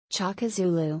Chaka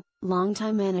Zulu,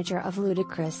 longtime manager of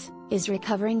Ludacris, is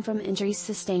recovering from injuries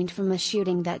sustained from a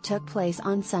shooting that took place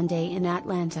on Sunday in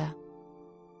Atlanta.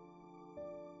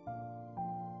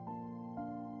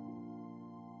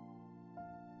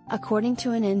 According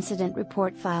to an incident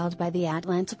report filed by the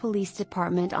Atlanta Police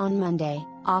Department on Monday,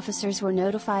 officers were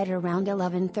notified around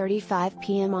 11:35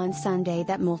 p.m. on Sunday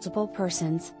that multiple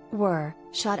persons were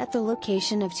shot at the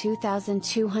location of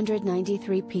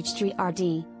 2293 Peachtree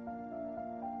RD.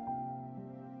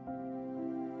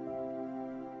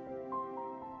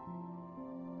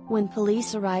 When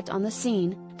police arrived on the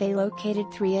scene, they located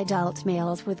 3 adult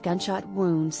males with gunshot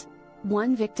wounds.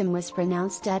 One victim was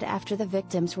pronounced dead after the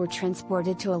victims were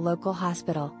transported to a local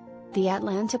hospital. The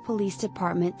Atlanta Police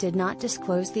Department did not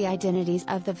disclose the identities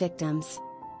of the victims.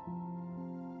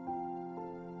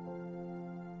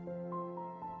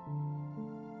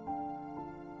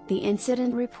 The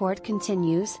incident report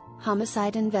continues.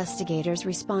 Homicide investigators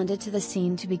responded to the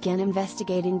scene to begin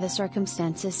investigating the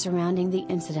circumstances surrounding the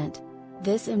incident.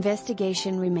 This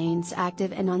investigation remains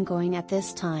active and ongoing at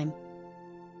this time.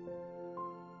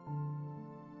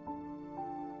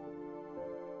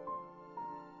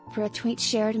 Per a tweet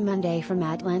shared Monday from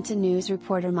Atlanta News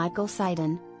reporter Michael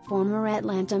Sidon, former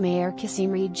Atlanta Mayor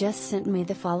Kasim Reed just sent me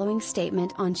the following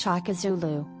statement on Chaka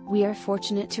Zulu. "We are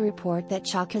fortunate to report that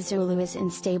Chaka Zulu is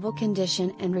in stable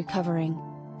condition and recovering.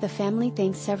 The family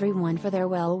thanks everyone for their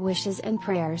well wishes and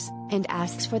prayers, and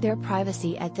asks for their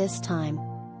privacy at this time."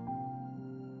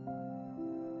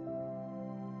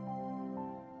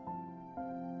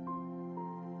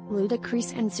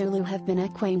 Ludacris and Zulu have been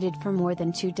acquainted for more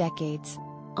than 2 decades.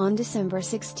 On December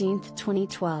 16,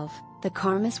 2012, the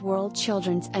Karma's World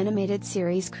children's animated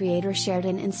series creator shared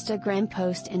an Instagram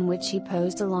post in which he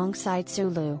posed alongside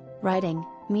Zulu, writing,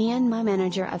 "Me and my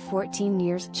manager of 14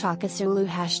 years Chaka Zulu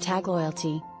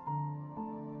 #loyalty."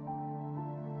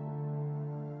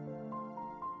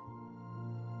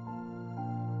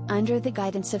 Under the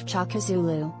guidance of Chaka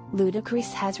Zulu,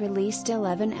 Ludacris has released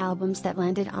 11 albums that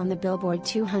landed on the Billboard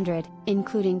 200,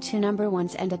 including 2 number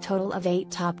ones and a total of 8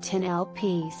 top 10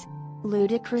 LPs.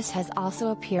 Ludacris has also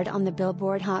appeared on the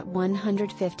Billboard Hot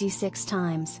 100 56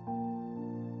 times.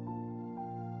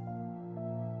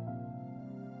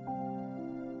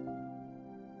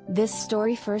 This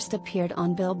story first appeared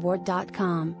on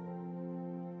Billboard.com.